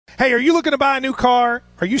Hey, are you looking to buy a new car?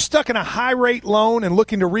 Are you stuck in a high-rate loan and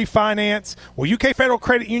looking to refinance? Well, UK Federal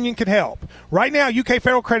Credit Union can help. Right now, UK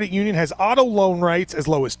Federal Credit Union has auto loan rates as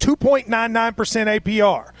low as 2.99%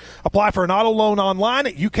 APR. Apply for an auto loan online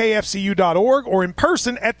at ukfcu.org or in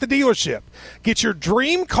person at the dealership. Get your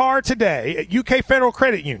dream car today at UK Federal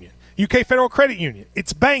Credit Union. UK Federal Credit Union.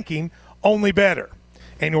 It's banking, only better.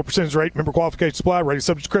 Annual percentage rate, member qualification supply, rating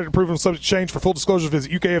subject to credit approval and subject to change. For full disclosure,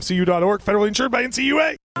 visit ukfcu.org. Federally insured by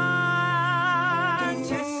NCUA.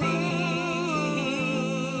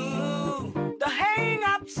 The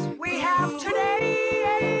hang-ups we have today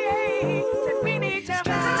that we need to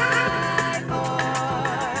fight for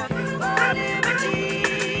liberty.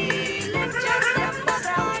 Let yourself us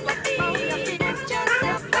on your feet. Let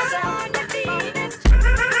yourself us on your feet.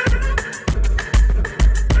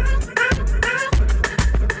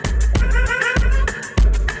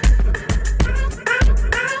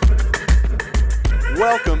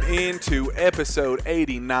 Welcome into episode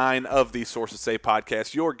 89 of the Sources Say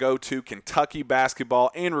podcast, your go-to Kentucky basketball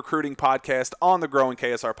and recruiting podcast on the growing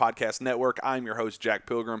KSR Podcast Network. I'm your host, Jack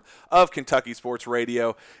Pilgrim of Kentucky Sports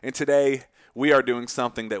Radio, and today we are doing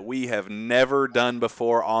something that we have never done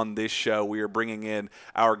before on this show. We are bringing in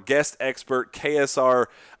our guest expert, KSR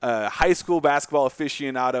high school basketball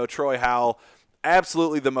aficionado, Troy Howell,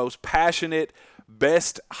 absolutely the most passionate,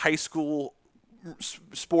 best high school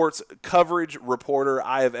sports coverage reporter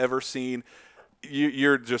I have ever seen.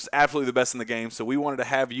 You're just absolutely the best in the game, so we wanted to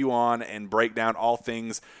have you on and break down all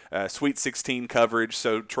things Sweet 16 coverage.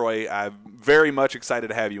 So, Troy, I'm very much excited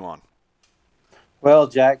to have you on. Well,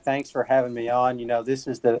 Jack, thanks for having me on. You know, this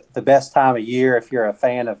is the best time of year if you're a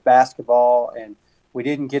fan of basketball, and we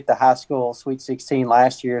didn't get the high school Sweet 16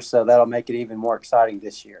 last year, so that'll make it even more exciting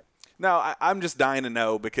this year. Now, I'm just dying to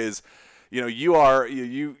know because – you know, you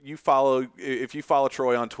follow, if you follow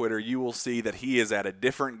Troy on Twitter, you will see that he is at a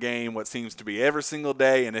different game what seems to be every single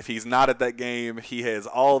day, and if he's not at that game, he has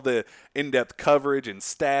all the in-depth coverage and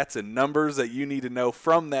stats and numbers that you need to know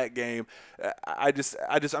from that game. I'm just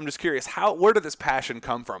curious, where did this passion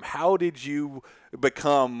come from? How did you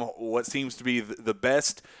become what seems to be the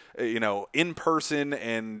best, in person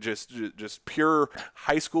and just pure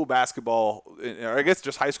high school basketball, or I guess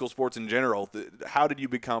just high school sports in general? How did you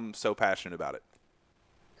become so passionate about it?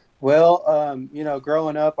 Well,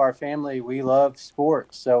 growing up, our family, we loved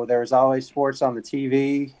sports. So there's always sports on the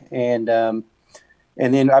TV. And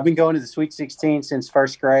then I've been going to the Sweet 16 since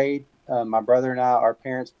first grade. My brother and I, our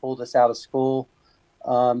parents pulled us out of school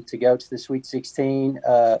to go to the Sweet 16.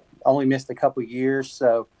 Only missed a couple years.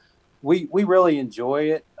 So we really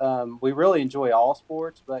enjoy it. We really enjoy all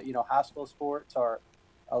sports, but, high school sports are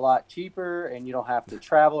a lot cheaper and you don't have to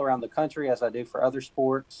travel around the country as I do for other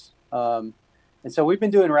sports. And so we've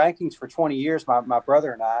been doing rankings for 20 years, my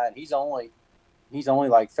brother and I, and he's only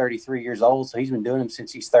like 33 years old. So he's been doing them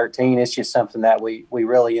since he's 13. It's just something that we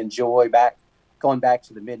really enjoy going back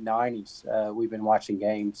to the mid 90s. We've been watching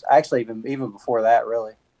games actually even before that,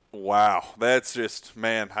 really. Wow, that's just,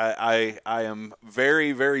 man, I am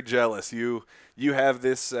very, very jealous. You have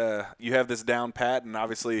this down pat, and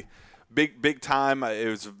obviously big time. It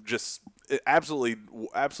was just absolute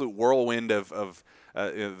whirlwind of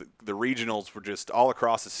the regionals were just all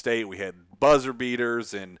across the state. We had buzzer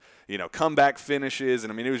beaters and comeback finishes,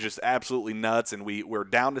 and I mean it was just absolutely nuts. And we're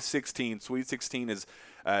down to 16. Sweet 16 is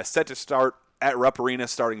set to start at Rupp Arena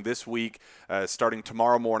starting this week, starting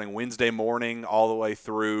tomorrow morning, Wednesday morning, all the way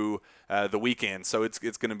through the weekend. So it's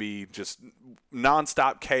going to be just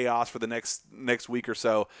nonstop chaos for the next week or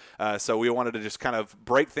so. So we wanted to just kind of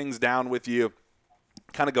break things down with you,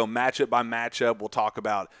 kind of go matchup by matchup. We'll talk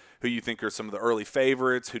about who you think are some of the early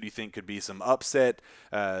favorites, who do you think could be some upset,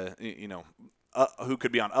 who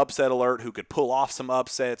could be on upset alert, who could pull off some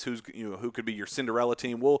upsets, who could be your Cinderella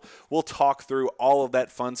team. We'll talk through all of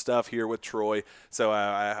that fun stuff here with Troy. So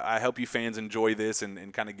I hope you fans enjoy this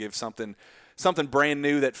and kind of give something brand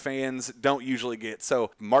new that fans don't usually get.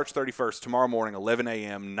 So March 31st, tomorrow morning, 11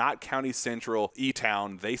 a.m., Knott County Central,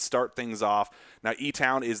 E-Town. They start things off. Now,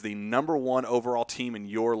 E-Town is the number one overall team in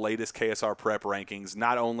your latest KSR Prep rankings,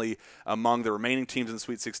 not only among the remaining teams in the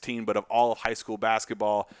Sweet 16, but of all of high school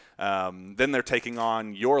basketball. Then they're taking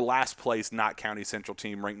on your last place Knott County Central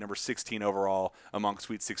team, ranked number 16 overall among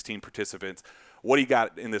Sweet 16 participants. What do you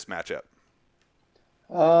got in this matchup?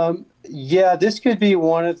 Yeah, this could be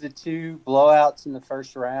one of the two blowouts in the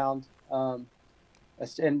first round.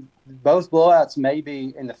 And both blowouts may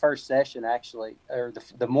be in the first session, actually, or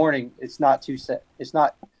the morning. It's not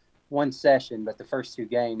one session, but the first two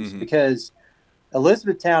games, because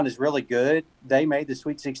Elizabethtown is really good. They made the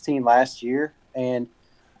Sweet 16 last year, and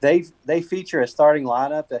they feature a starting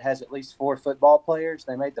lineup that has at least 4 football players.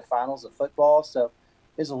 They made the finals of football, so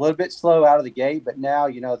it's a little bit slow out of the gate. But now,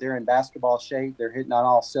 they're in basketball shape. They're hitting on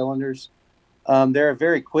all cylinders. They're a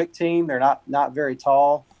very quick team. They're not very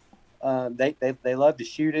tall. They love to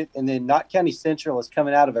shoot it. And then Knott County Central is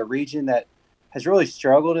coming out of a region that has really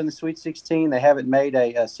struggled in the Sweet 16. They haven't made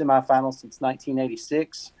a semifinal since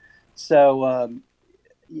 1986. So,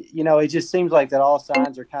 it just seems like that all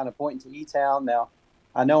signs are kind of pointing to E-Town. Now,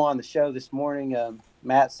 I know on the show this morning,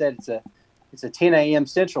 Matt said it's a 10 a.m.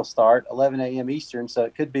 Central start, 11 a.m. Eastern, so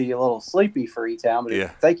it could be a little sleepy for E-Town. But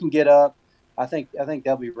if they can get up, I think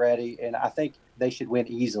they'll be ready, and I think they should win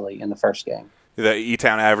easily in the first game. The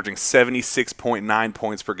E-Town averaging 76.9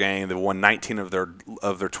 points per game. They've won 19 of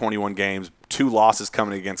their 21 games. 2 losses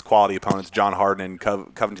coming against quality opponents, John Hardin and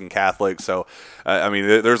Covington Catholic. So,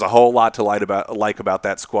 there's a whole lot to like about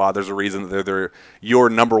that squad. There's a reason that they're your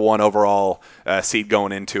number 1 overall seed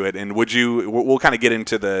going into it. And we'll kind of get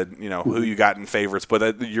into the who you got in favorites,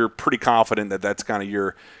 but you're pretty confident that that's kind of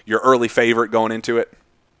your early favorite going into it.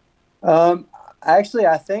 Actually,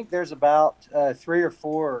 I think there's about 3 or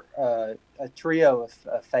 4 a trio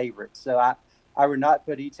of favorites. So I would not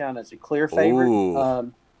put E-Town as a clear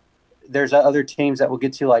favorite. There's other teams that we'll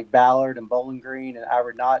get to, like Ballard and Bowling Green, and I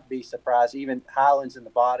would not be surprised. Even Highlands in the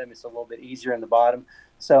bottom, it's a little bit easier in the bottom.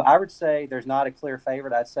 So I would say there's not a clear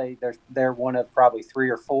favorite. I'd say they're one of probably 3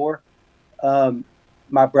 or 4.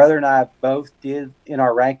 My brother and I both did in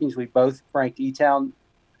our rankings. We both ranked E-Town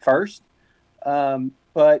first.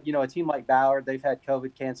 But, a team like Ballard, they've had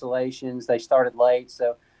COVID cancellations. They started late.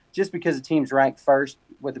 So just because a team's ranked first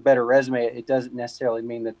with a better resume, it doesn't necessarily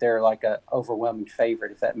mean that they're like an overwhelming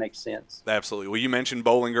favorite, if that makes sense. Absolutely. Well, you mentioned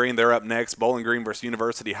Bowling Green. They're up next. Bowling Green versus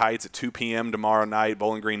University Heights at 2 p.m. tomorrow night.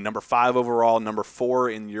 Bowling Green, number 5 overall, number 4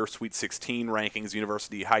 in your Sweet 16 rankings.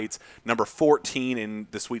 University Heights, number 14 in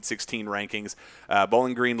the Sweet 16 rankings.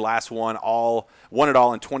 Bowling Green last won it all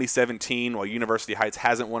in 2017, while University Heights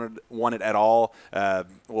hasn't won it at all. I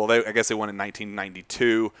guess they won in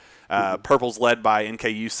 1992. Purple's led by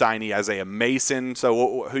NKU signee Isaiah Mason.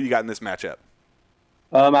 So who you got in this matchup?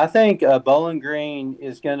 I think Bowling Green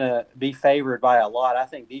is going to be favored by a lot. I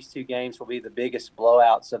think these 2 games will be the biggest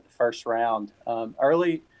blowouts of the first round.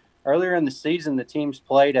 Earlier in the season, the teams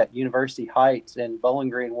played at University Heights, and Bowling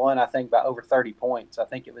Green won, I think, by over 30 points. I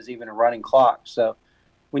think it was even a running clock. So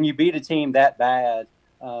when you beat a team that bad,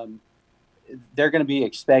 they're going to be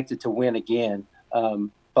expected to win again.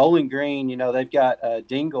 Bowling Green, they've got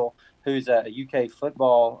Dingle, who's a UK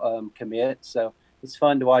football commit. So it's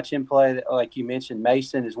fun to watch him play. Like you mentioned,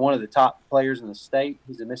 Mason is one of the top players in the state.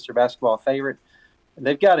 He's a Mr. Basketball favorite. And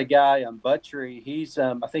they've got a guy, Buttrey. He's,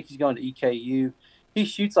 I think he's going to EKU. He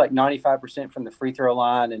shoots like 95% from the free throw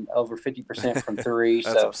line and over 50% from 3.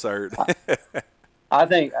 That's absurd. I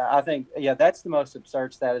think, yeah, that's the most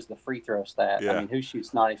absurd stat is the free throw stat. Yeah. I mean, who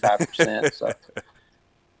shoots 95%? So.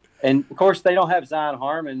 And, of course, they don't have Zion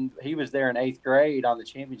Harmon. He was there in 8th grade on the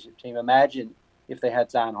championship team. Imagine if they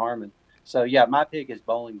had Zion Harmon. So, yeah, my pick is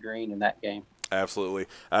Bowling Green in that game. Absolutely.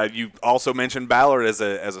 You also mentioned Ballard as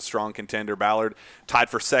a strong contender. Ballard tied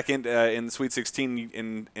for second in the Sweet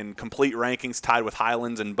 16 in complete rankings, tied with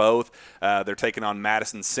Highlands in both. They're taking on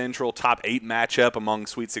Madison Central, top 8 matchup among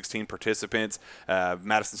Sweet 16 participants.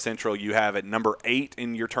 Madison Central you have at number 8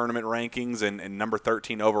 in your tournament rankings and number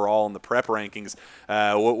 13 overall in the prep rankings.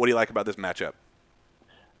 What do you like about this matchup?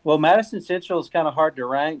 Well, Madison Central is kind of hard to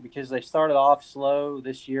rank because they started off slow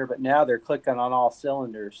this year, but now they're clicking on all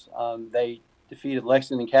cylinders. They defeated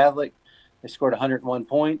Lexington Catholic. They scored 101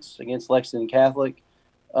 points against Lexington Catholic.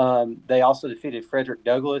 They also defeated Frederick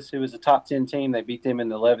Douglass, who was a top 10 team. They beat them in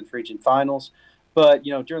the 11th region finals. But,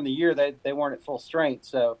 during the year, they weren't at full strength.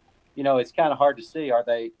 So, it's kind of hard to see.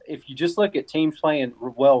 If you just look at teams playing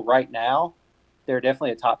well right now, they're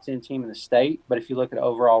definitely a top 10 team in the state. But if you look at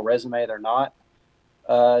overall resume, they're not.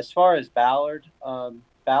 As far as Ballard,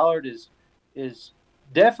 Ballard is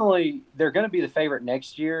definitely, they're going to be the favorite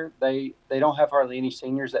next year. They don't have hardly any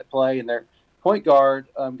seniors that play, and their point guard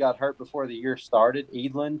got hurt before the year started,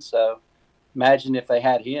 Edlin. So imagine if they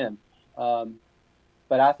had him.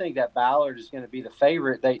 But I think that Ballard is going to be the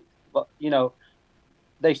favorite. They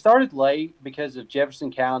started late because of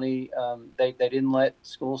Jefferson County. They didn't let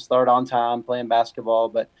schools start on time playing basketball,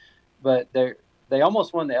 but they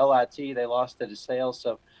almost won the LIT. They lost to DeSales.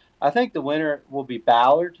 So I think the winner will be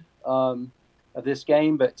Ballard of this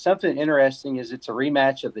game. But something interesting is it's a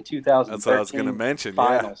rematch of the 2013 That's what I was going to mention.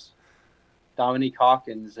 finals. Yeah. Dominique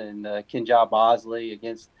Hawkins and Kenja Bosley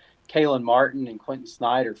against Kalen Martin and Quentin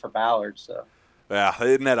Snyder for Ballard. So yeah,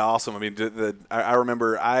 isn't that awesome? I mean, I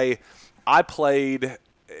remember I played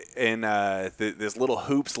in this little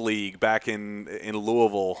hoops league back in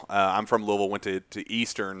Louisville. I'm from Louisville, went to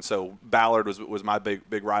Eastern, so Ballard was my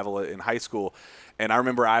big rival in high school. And I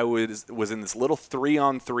remember I was in this little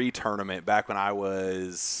 3-on-3 tournament back when I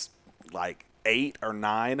was like 8 or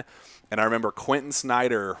 9. And I remember Quentin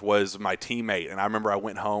Snyder was my teammate. And I remember I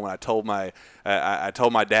went home and I told my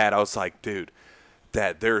dad, I was like, dude,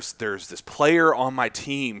 Dad, there's this player on my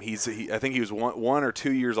team. I think he was 1 or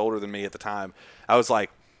 2 years older than me at the time. I was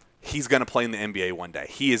like, he's going to play in the NBA one day.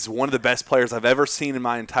 He is one of the best players I've ever seen in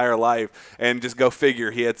my entire life. And just go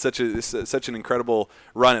figure, he had such an incredible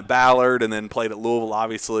run at Ballard, and then played at Louisville,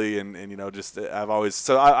 obviously. And I've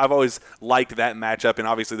always liked that matchup, and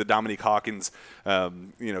obviously the Dominique Hawkins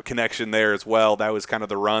connection there as well. That was kind of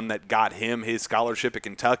the run that got him his scholarship at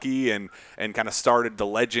Kentucky, and kind of started the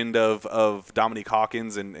legend of Dominique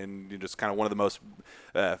Hawkins, and just kind of one of the most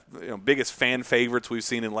biggest fan favorites we've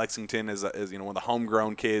seen in Lexington as one of the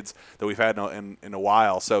homegrown kids that we've had in a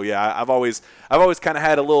while. So yeah, I've always kind of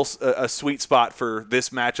had a sweet spot for this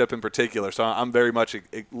matchup in particular. So I'm very much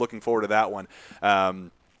looking forward to that one.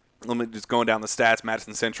 Let me just going down the stats.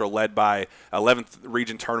 Madison Central led by 11th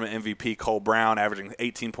region tournament MVP Cole Brown, averaging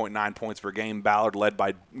 18.9 points per game. Ballard led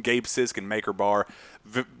by Gabe Sisk and Maker Barr.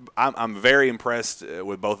 I'm very impressed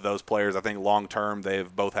with both of those players. I think long term they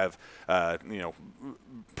both have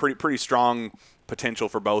pretty strong potential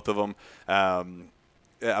for both of them.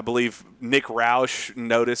 I believe Nick Roush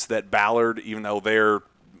noticed that Ballard, even though they're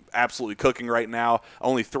absolutely cooking right now,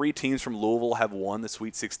 only 3 teams from Louisville have won the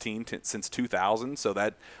Sweet 16 since 2000, so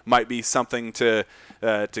that might be something to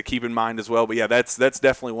keep in mind as well. But yeah, that's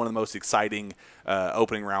definitely one of the most exciting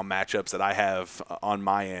opening round matchups that I have on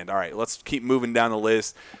my end. All right, let's keep moving down the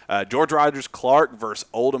list. George Rogers Clark versus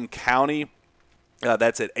Oldham County.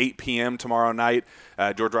 That's at 8 p.m. tomorrow night.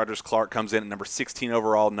 George Rogers Clark comes in at number 16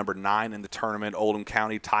 overall, number 9 in the tournament. Oldham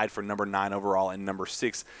County tied for number 9 overall and number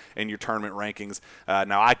 6 in your tournament rankings.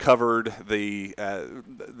 Now, I covered the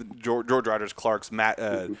George Rogers Clark's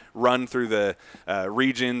run through the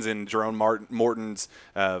regions and Jerome Morton's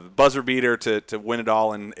buzzer beater to win it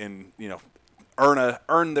all and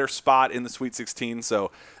earn their spot in the Sweet 16.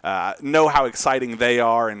 So know how exciting they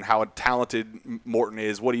are and how talented Morton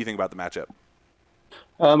is. What do you think about the matchup?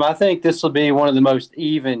 I think this will be one of the most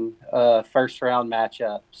even first-round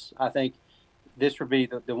matchups. I think this would be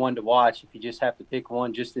the one to watch if you just have to pick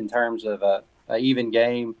one just in terms of an even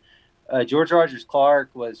game. George Rogers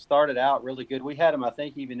Clark started out really good. We had him, I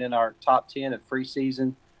think, even in our top 10 of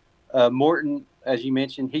preseason. Morton, as you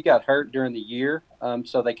mentioned, he got hurt during the year,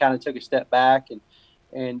 so they kind of took a step back.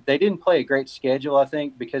 And they didn't play a great schedule, I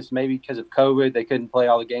think, because of COVID, they couldn't play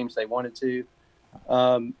all the games they wanted to.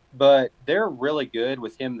 But they're really good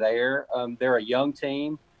with him there. They're a young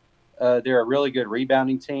team. They're a really good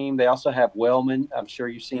rebounding team. They also have Wellman. I'm sure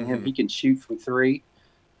you've seen him. He can shoot from 3.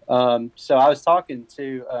 So I was talking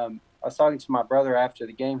to my brother after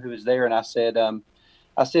the game who was there, and I said,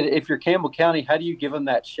 if you're Campbell County, how do you give them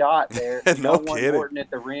that shot there? You don't want Morton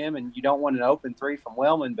at the rim, and you don't want an open 3 from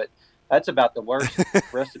Wellman, but that's about the worst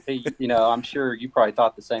recipe. I'm sure you probably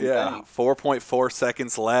thought the same thing. 4.4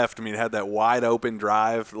 seconds left. I mean, it had that wide open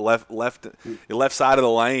drive, left side of the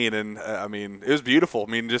lane, and it was beautiful.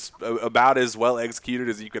 I mean, just about as well executed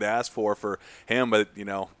as you could ask for him. But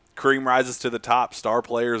cream rises to the top. Star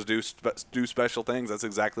players do special things. That's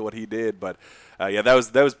exactly what he did. But that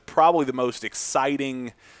was probably the most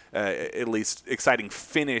exciting. At least exciting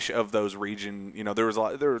finish of those region. There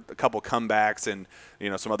were a couple comebacks and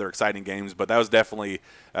some other exciting games, but that was definitely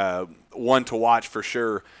one to watch for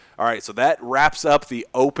sure. All right, so that wraps up the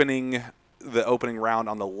opening round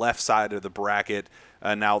on the left side of the bracket.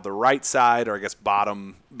 Now the right side, or I guess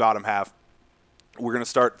bottom half. We're going to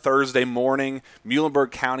start Thursday morning,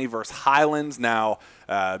 Muhlenberg County versus Highlands. Now,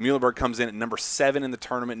 Muhlenberg comes in at number 7 in the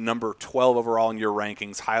tournament, number 12 overall in your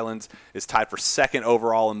rankings. Highlands is tied for 2nd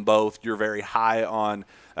overall in both. You're very high on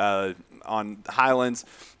Highlands.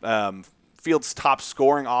 Field's top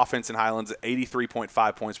scoring offense in Highlands at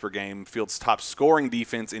 83.5 points per game. Field's top scoring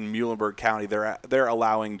defense in Muhlenberg County. They're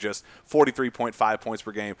allowing just 43.5 points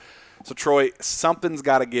per game. So, Troy, something's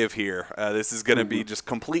got to give here. This is going to be just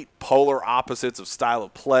complete polar opposites of style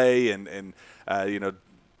of play, and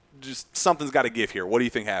just something's got to give here. What do you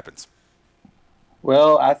think happens?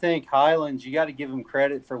 Well, I think Highlands, you got to give them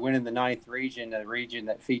credit for winning the 9th region, a region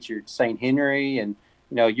that featured St. Henry, and,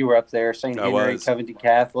 you were up there, St. Henry, Covington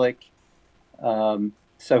Catholic. So,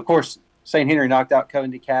 of course, St. Henry knocked out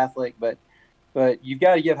Covington Catholic, but you've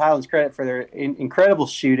got to give Highlands credit for their incredible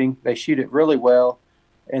shooting. They shoot it really well.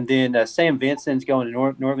 And then Sam Vincent's going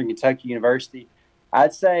to Northern Kentucky University.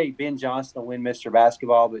 I'd say Ben Johnson will win Mr.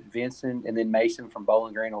 Basketball, but Vincent and then Mason from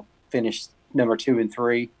Bowling Green will finish number 2 and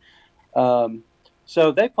 3.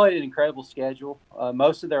 So they played an incredible schedule.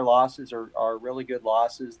 Most of their losses are really good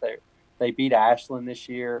losses. They beat Ashland this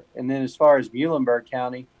year. And then as far as Muhlenberg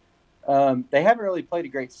County, they haven't really played a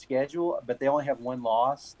great schedule, but they only have one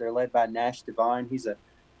loss. They're led by Nash Devine. He's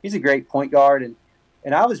a great point guard,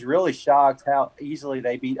 and I was really shocked how easily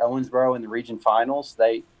they beat Owensboro in the region finals.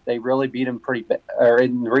 They really beat them or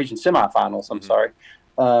in the region semifinals. I'm sorry.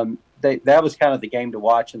 That was kind of the game to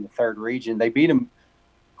watch in the third region. They beat them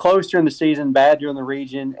close during the season, bad during the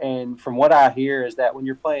region, and from what I hear is that when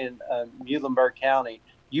you're playing Muhlenberg County,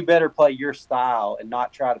 you better play your style and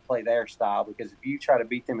not try to play their style, because if you try to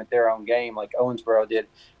beat them at their own game like Owensboro did,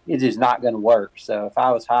 it is not going to work. So if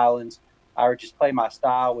I was Highlands, I would just play my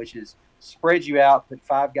style, which is spread you out, put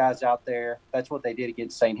 5 guys out there. That's what they did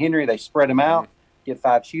against St. Henry. They spread them out, get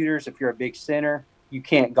 5 shooters. If you're a big center, you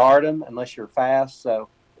can't guard them unless you're fast. So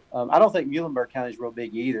I don't think Muhlenberg County is real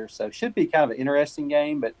big either. So it should be kind of an interesting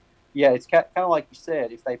game. But, yeah, it's kind of like you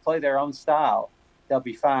said. If they play their own style, they'll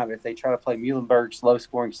be fine. But if they try to play Muhlenberg's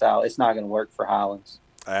low-scoring style, it's not going to work for Highlands.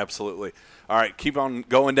 Absolutely. All right, keep on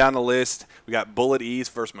going down the list. We got Bullitt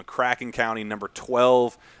East versus McCracken County, number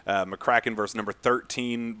 12. McCracken versus number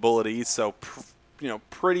 13, Bullitt East. So,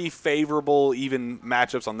 pretty favorable, even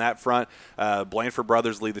matchups on that front. Blandford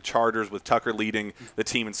Brothers lead the Chargers, with Tucker leading the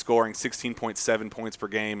team in scoring 16.7 points per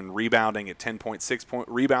game and rebounding at 10.6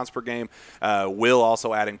 rebounds per game. Will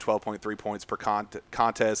also adding 12.3 points per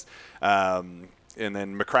contest. And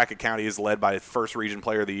then McCracken County is led by first region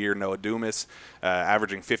player of the year, Noah Dumas,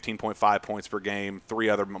 averaging 15.5 points per game. 3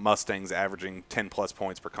 other Mustangs averaging 10-plus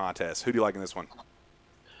points per contest. Who do you like in this one?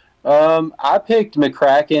 I picked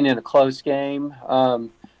McCracken in a close game.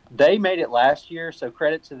 They made it last year, so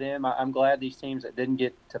credit to them. I'm glad these teams that didn't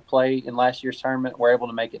get to play in last year's tournament were able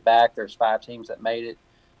to make it back. There's 5 teams that made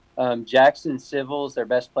it. Jackson Civils, their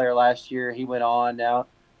best player last year, he went on now.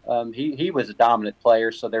 He was a dominant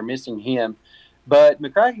player, so they're missing him. But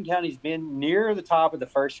McCracken County's been near the top of the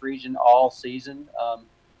first region all season.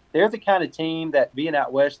 They're the kind of team that, being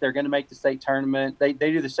out west, they're going to make the state tournament. They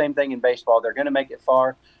do the same thing in baseball. They're going to make it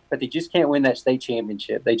far, but they just can't win that state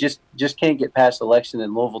championship. They just can't get past Lexington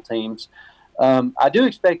and Louisville teams. I do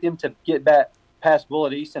expect them to get back past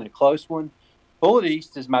Bullitt East in a close one. Bullitt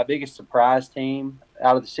East is my biggest surprise team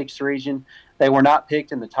out of the 6th region. They were not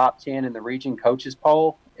picked in the top 10 in the region coaches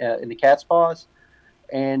poll in the Cat's Paws.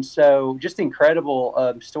 And so just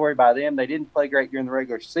incredible story by them. They didn't play great during the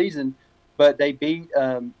regular season, but they beat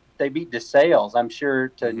DeSales, I'm sure,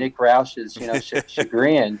 to Nick Roush's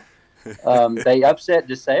chagrin. They upset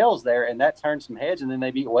DeSales there, and that turned some heads. And then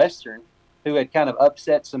they beat Western, who had kind of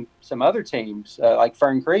upset some other teams like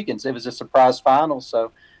Fern Creek, and so it was a surprise final.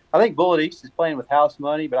 So I think Bullitt East is playing with house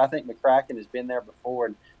money, but I think McCracken has been there before,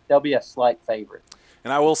 and they'll be a slight favorite.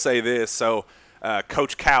 And I will say this, so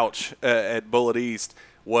Coach Couch at Bullitt East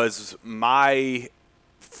was my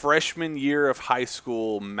freshman year of high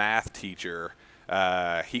school math teacher.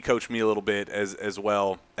 He coached me a little bit as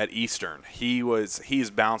well at Eastern. He's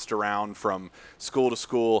bounced around from school to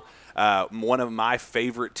school. One of my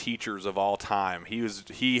favorite teachers of all time.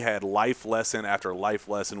 He had life lesson after life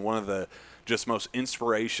lesson. One of the just most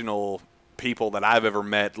inspirational people that I've ever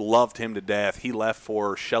met. Loved him to death. He left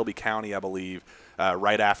for Shelby County, I believe.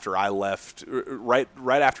 Right after I left, right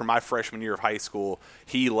after my freshman year of high school,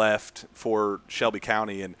 he left for Shelby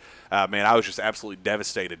County, and man, I was just absolutely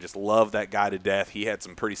devastated. Just loved that guy to death. He had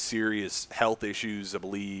some pretty serious health issues, I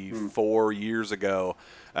believe, 4 years ago,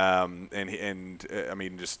 and I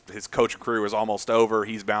mean, just his coaching career was almost over.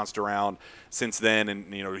 He's bounced around since then,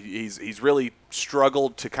 and he's really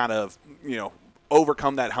struggled to kind of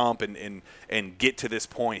overcome that hump and get to this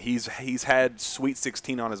point. He's had Sweet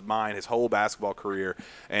 16 on his mind his whole basketball career,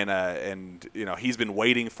 and he's been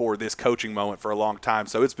waiting for this coaching moment for a long time.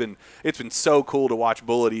 So it's been so cool to watch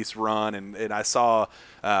Bullitt East run, and I saw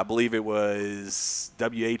I believe it was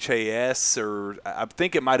WHAS, or I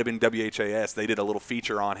think it might have been WHAS. They did a little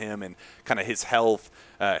feature on him and kind of his health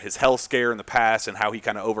scare in the past and how he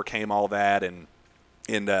kind of overcame all that, and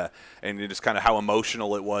just kind of how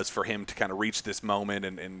emotional it was for him to kind of reach this moment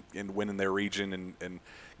and win in their region and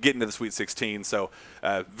get into the Sweet 16. So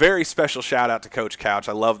very special shout out to Coach Couch.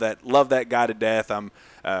 I love that guy to death. I'm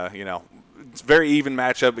it's a very even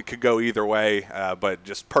matchup. It could go either way, but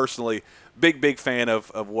just personally, big fan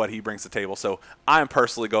of what he brings to the table. So I'm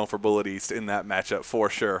personally going for Bullitt East in that matchup for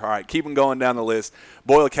sure. All right, keeping going down the list.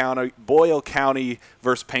 Boyle County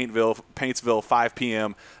versus Paintsville, 5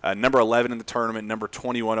 p.m. Number 11 in the tournament, number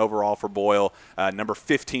 21 overall for Boyle, number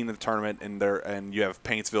 15 in the tournament, and you have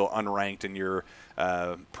Paintsville unranked in your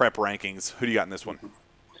prep rankings. Who do you got in this one?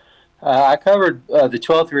 I covered the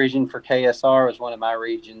 12th region for KSR was one of my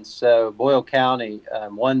regions. So Boyle County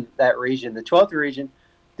won that region. The 12th region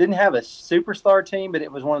didn't have a superstar team, but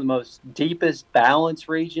it was one of the most deepest balanced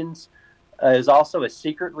regions. It was also a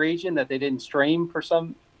secret region that they didn't stream for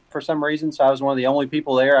some reason. So I was one of the only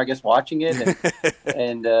people there, I guess, watching it,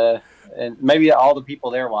 and maybe all the people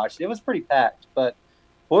there watched. It was pretty packed. But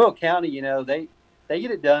Boyle County, they get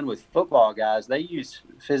it done with football guys. They use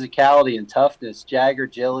physicality and toughness. Jagger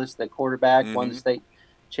Gillis, the quarterback, won the state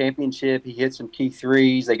championship. He hit some key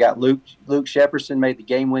threes. They got Luke Shepperson made the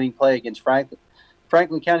game-winning play against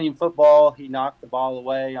Franklin County in football. He knocked the ball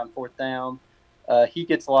away on 4th down. He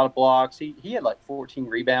gets a lot of blocks. He had like 14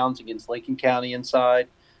 rebounds against Lincoln County inside.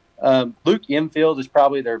 Luke Imfield is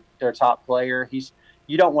probably their top player.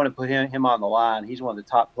 You don't want to put him on the line. He's one of the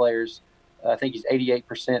top players. I think he's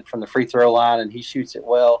 88% from the free throw line, and he shoots it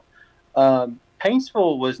well.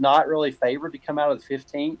 Paintsville was not really favored to come out of the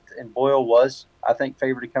 15th, and Boyle was, I think,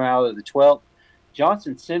 favored to come out of the 12th.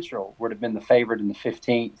 Johnson Central would have been the favorite in the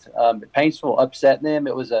 15th, but Paintsville upset them.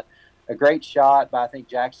 It was a great shot by, I think,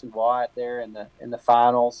 Jackson Watt there in the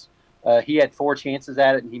finals. He had 4 chances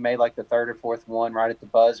at it, and he made like the 3rd or 4th one right at the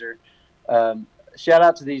buzzer. Shout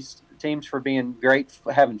out to these teams for being great,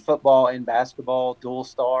 having football and basketball, dual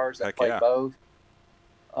stars that play both.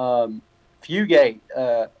 Fugate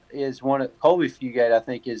is one of Colby Fugate. I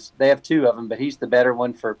think they have 2 of them, but he's the better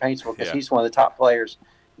one for Paintsville because he's one of the top players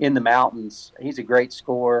in the mountains. He's a great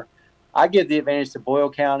scorer. I give the advantage to Boyle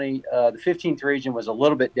County. The 15th region was a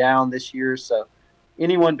little bit down this year, so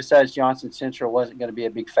anyone besides Johnson Central wasn't going to be a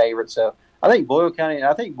big favorite. So I think Boyle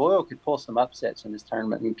could pull some upsets in this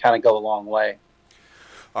tournament and kind of go a long way.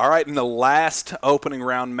 All right, in the last opening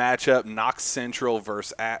round matchup, Knox Central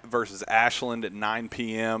versus Ashland at 9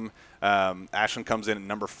 p.m. Ashland comes in at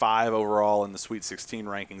number 5 overall in the Sweet 16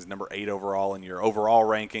 rankings, number 8 overall in your overall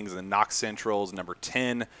rankings, and Knox Central is number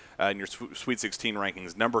 10 in your Sweet 16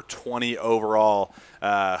 rankings, number 20 overall.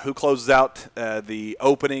 Who closes out the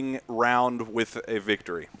opening round with a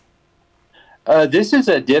victory? This is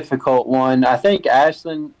a difficult one. I think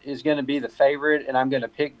Ashland is going to be the favorite, and I'm going to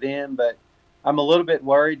pick them, but I'm a little bit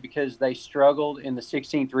worried because they struggled in the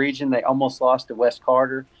 16th region. They almost lost to West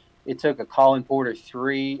Carter. It took a Colin Porter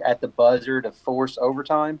 3 at the buzzer to force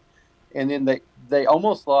overtime. And then they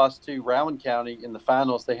almost lost to Rowan County in the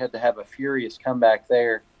finals. They had to have a furious comeback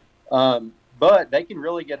there. But they can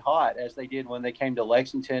really get hot, as they did when they came to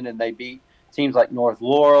Lexington, and they beat teams like North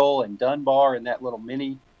Laurel and Dunbar in that little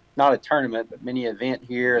not a tournament, but mini event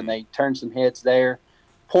here, and they turned some heads there.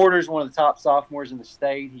 Porter's one of the top sophomores in the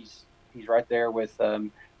state. He's right there with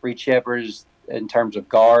Reed Shepherds in terms of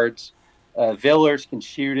guards. Villers can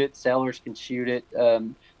shoot it. Sellers can shoot it.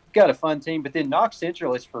 Got a fun team. But then Knox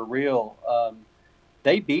Central is for real.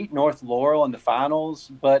 They beat North Laurel in the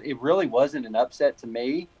finals, but it really wasn't an upset to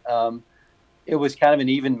me. It was kind of an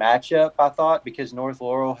even matchup, I thought, because North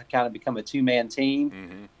Laurel had kind of become a 2-man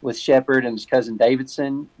team with Shepard and his cousin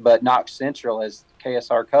Davidson. But Knox Central, as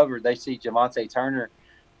KSR covered, they see Javante Turner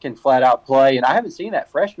can flat out play. And I haven't seen that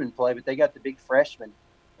freshman play, but they got the big freshman.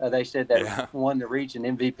 They said that won the region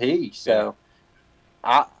MVP. So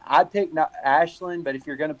I pick Ashland, but if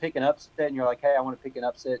you're going to pick an upset and you're like, hey, I want to pick an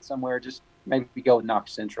upset somewhere, just maybe go with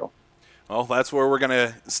Knox Central. Well, that's where we're going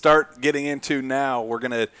to start getting into now. We're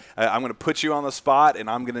going to I'm going to put you on the spot, and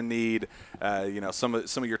I'm going to need some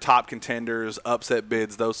of your top contenders, upset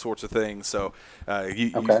bids, those sorts of things. So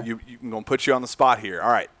I'm going to put you on the spot here.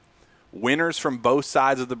 All right. Winners from both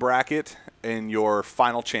sides of the bracket and your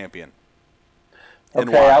final champion.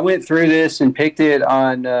 Okay, I went through this and picked it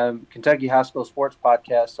on Kentucky High School Sports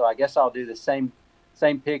Podcast, so I guess I'll do the same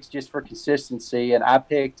picks just for consistency. And I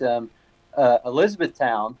picked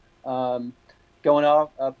Elizabethtown going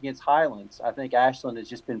up against Highlands. I think Ashland has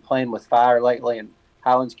just been playing with fire lately, and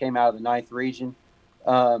Highlands came out of the 9th region.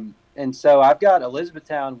 And so I've got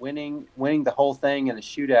Elizabethtown winning the whole thing in a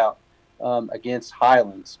shootout against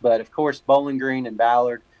Highlands. But, of course, Bowling Green and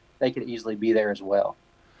Ballard, they could easily be there as well.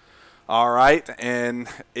 All right, and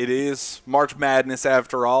it is March Madness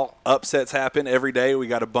after all. Upsets happen every day. We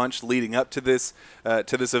got a bunch leading up to this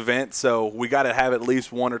event, so we got to have at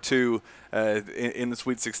least one or two in the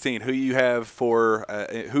Sweet 16. Who you have for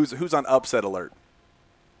who's on upset alert?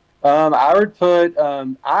 I would put.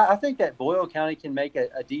 I think that Boyle County can make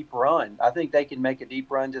a deep run. I think they can make a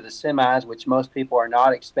deep run to the semis, which most people are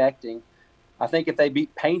not expecting. I think if they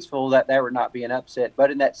beat Paintsville, that would not be an upset.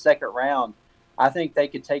 But in that second round, I think they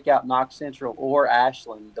could take out Knox Central or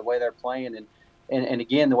Ashland the way they're playing, and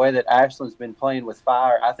again the way that Ashland's been playing with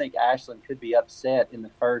fire. I think Ashland could be upset in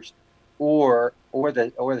the first or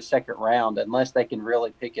the second round unless they can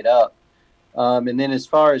really pick it up. And then as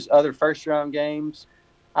far as other first round games,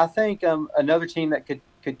 I think another team that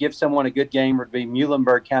could give someone a good game would be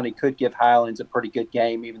Muhlenberg County. Could give Highlands a pretty good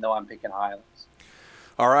game, even though I'm picking Highlands.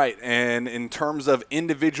 All right, and in terms of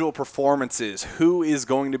individual performances, who is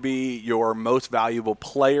going to be your most valuable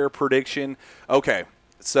player prediction? Okay,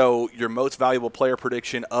 so your most valuable player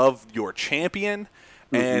prediction of your champion,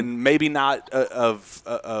 and maybe not of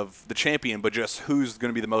the champion, but just who's going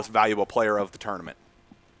to be the most valuable player of the tournament.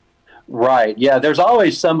 Right. Yeah. There's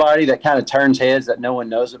always somebody that kind of turns heads that no one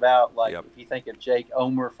knows about. Like if you think of Jake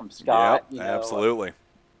Omer from Scott, absolutely.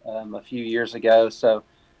 A few years ago. So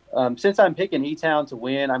since I'm picking E-Town to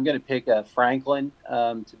win, I'm going to pick Franklin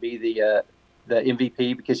to be the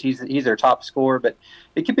MVP because he's their top scorer. But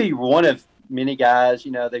it could be one of many guys.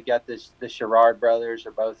 They've got the Sherrard brothers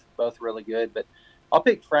are both really good. But I'll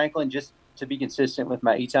pick Franklin just to be consistent with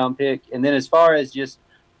my E-Town pick. And then as far as just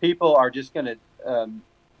people are just going to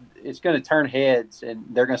it's going to turn heads, and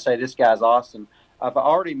they're going to say this guy's awesome. I've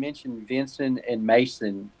already mentioned Vincent and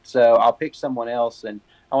Mason, so I'll pick someone else, and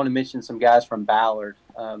I want to mention some guys from Ballard.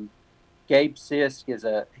 Gabe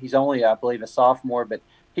Sisk he's only, I believe, a sophomore, but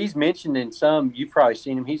he's mentioned in some. You've probably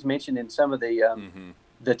seen him. He's mentioned in some of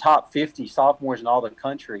the top 50 sophomores in all the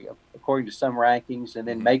country, according to some rankings. And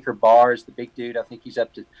then Maker Barr is the big dude. I think he's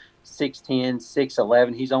up to 6'10",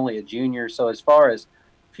 6'11". He's only a junior, so as far as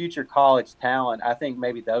future college talent, I think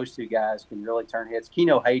maybe those two guys can really turn heads.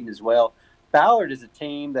 Keno Hayden as well. Ballard is a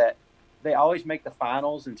team that they always make the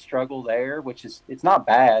finals and struggle there, which is it's not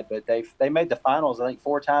bad, but they made the finals I think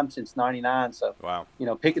 4 times since '99. So wow,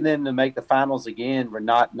 picking them to make the finals again would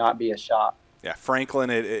not be a shock. Yeah, Franklin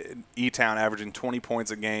at E-Town averaging 20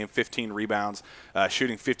 points a game, 15 rebounds,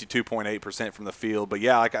 shooting 52.8% from the field. But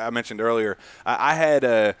yeah, like I mentioned earlier, I had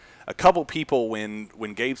a couple people when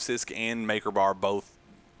Gabe Sisk and Maker Barr both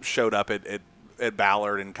showed up at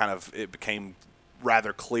Ballard, and kind of it became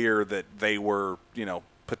rather clear that they were,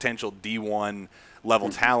 potential D1 level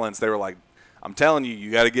talents. They were like, I'm telling you,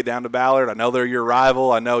 you got to get down to Ballard. I know they're your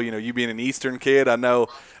rival. I know, you being an Eastern kid, I know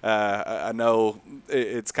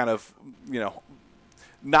it's kind of,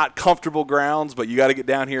 not comfortable grounds, but you got to get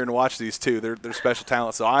down here and watch these two. They're special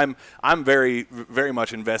talents. So I'm very, very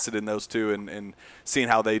much invested in those two and seeing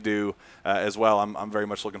how they do as well. I'm very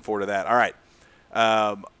much looking forward to that. All right.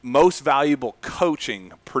 Most valuable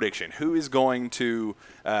coaching prediction. Who is going to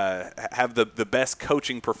have the best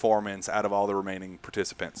coaching performance out of all the remaining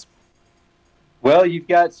participants? Well, you've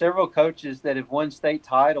got several coaches that have won state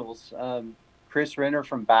titles. Chris Renner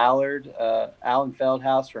from Ballard, Alan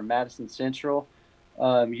Feldhouse from Madison Central.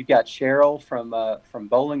 You've got Cheryl from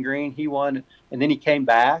Bowling Green. He won, and then he came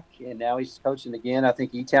back, and now he's coaching again. I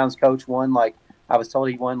think E-Town's coach won, I was told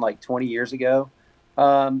he won 20 years ago.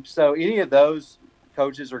 So any of those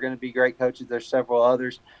coaches are going to be great coaches. There's several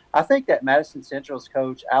others. I think that Madison Central's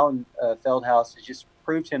coach, Alan Feldhouse, has just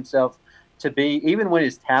proved himself to be, even when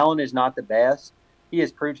his talent is not the best, he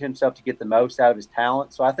has proved himself to get the most out of his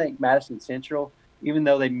talent. So I think Madison Central, even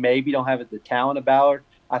though they maybe don't have the talent of Ballard,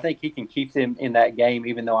 I think he can keep them in that game,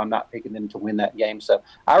 even though I'm not picking them to win that game. So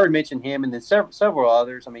I would mention him, and then several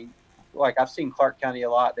others. I mean, I've seen Clark County a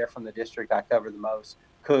lot. They're from the district I cover the most.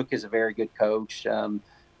 Cook is a very good coach.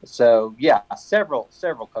 So yeah, several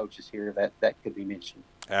coaches here that could be mentioned.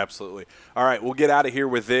 Absolutely. All right, we'll get out of here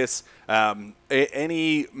with this.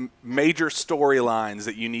 Any major storylines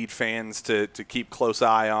that you need fans to keep close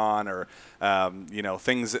eye on, or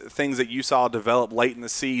things that you saw develop late in the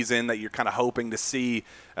season that you're kind of hoping to see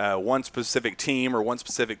one specific team or one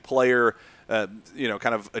specific player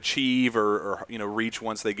kind of achieve or reach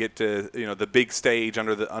once they get to the big stage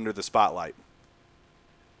under the spotlight?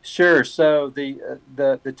 Sure. So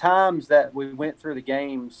the times that we went through the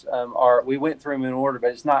games we went through them in order, but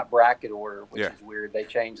it's not bracket order, which is weird. They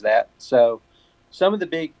changed that. So some of the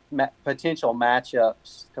big potential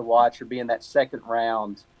matchups to watch are be in that second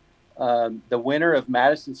round. The winner of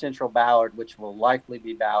Madison Central Ballard, which will likely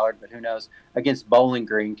be Ballard, but who knows, against Bowling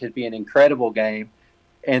Green could be an incredible game.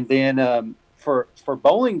 And then for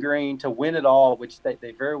Bowling Green to win it all, which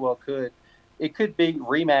they very well could, it could be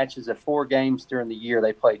rematches of 4 games during the year.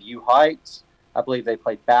 They played U Heights. I believe they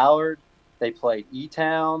played Ballard. They played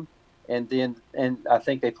E-Town. And I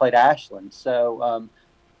think they played Ashland. So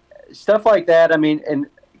stuff like that. I mean, and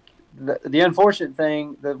the unfortunate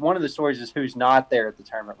thing, one of the stories is who's not there at the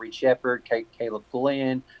tournament. Reed Shepherd, Caleb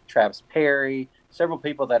Glenn, Travis Perry, several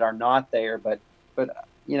people that are not there. But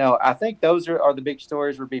I think those are the big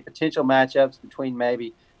stories. Would be potential matchups between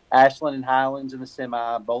maybe Ashland and Highlands in the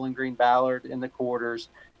semi, Bowling Green Ballard in the quarters,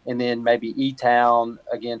 and then maybe E-Town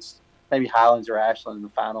against maybe Highlands or Ashland in the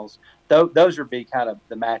finals. Those would be kind of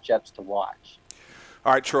the matchups to watch.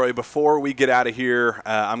 All right, Troy, before we get out of here,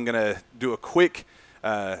 I'm going to do a quick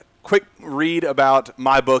read about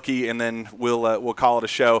MyBookie, and then we'll call it a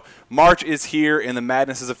show. March is here, and the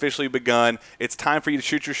madness has officially begun. It's time for you to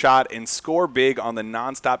shoot your shot and score big on the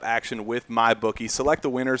nonstop action with MyBookie. Select the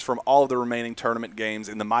winners from all of the remaining tournament games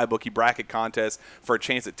in the MyBookie bracket contest for a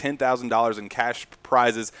chance at $10,000 in cash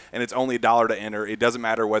prizes, and it's only $1 to enter. It doesn't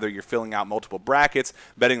matter whether you're filling out multiple brackets,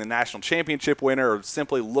 betting the national championship winner, or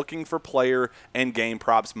simply looking for player and game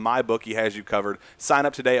props. MyBookie has you covered. Sign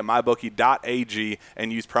up today at mybookie.ag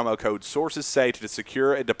and use promo code SourcesSay to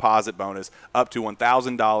secure a deposit bonus up to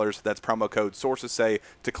 $1,000. That's promo code SourcesSay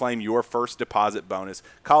to claim your first deposit bonus.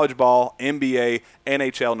 College ball, NBA,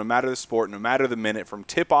 NHL, no matter the sport, no matter the minute, from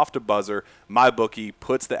tip-off to buzzer, MyBookie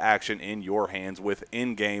puts the action in your hands with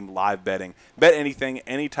in-game live betting. Bet anything,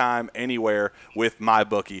 anytime, anywhere with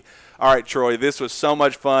MyBookie. All right, Troy, this was so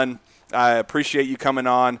much fun. I appreciate you coming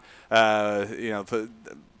on.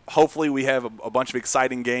 Hopefully we have a bunch of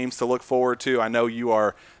exciting games to look forward to. I know you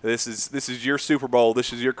are. This is your Super Bowl.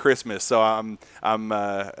 This is your Christmas. So I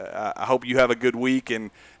hope you have a good week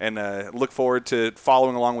and look forward to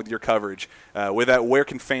following along with your coverage. With that, where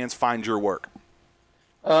can fans find your work?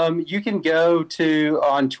 You can go to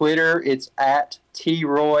on Twitter. It's at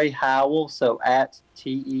TRoy Howell. So at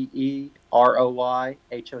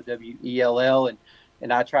TEEROYHOWELL,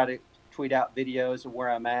 and I try to tweet out videos of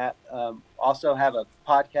where I'm at. Also have a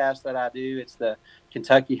podcast that I do. It's the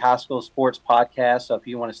Kentucky High School Sports Podcast. So if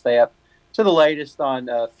you want to stay up to the latest on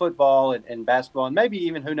football and basketball, and maybe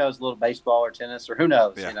even, who knows, a little baseball or tennis, or who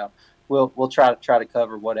knows, we'll try to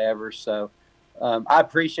cover whatever. So I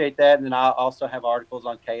appreciate that. And then I also have articles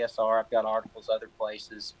on KSR. I've got articles other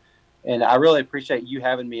places. And I really appreciate you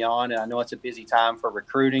having me on. And I know it's a busy time for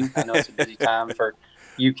recruiting. I know it's a busy time for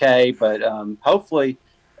UK, but hopefully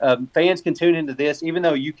fans can tune into this. Even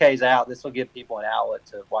though UK's out, this will give people an outlet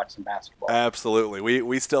to watch some basketball. Absolutely.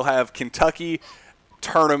 We still have Kentucky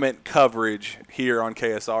tournament coverage here on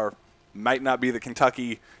KSR. Might not be the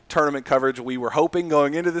Kentucky tournament coverage we were hoping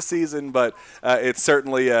going into the season, but it's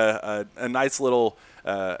certainly a nice little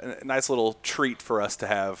treat for us to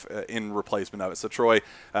have in replacement of it. So, Troy,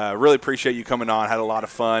 really appreciate you coming on. Had a lot of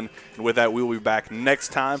fun. And with that, we will be back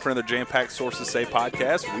next time for another jam-packed Sources Say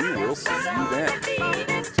podcast. We will see you then.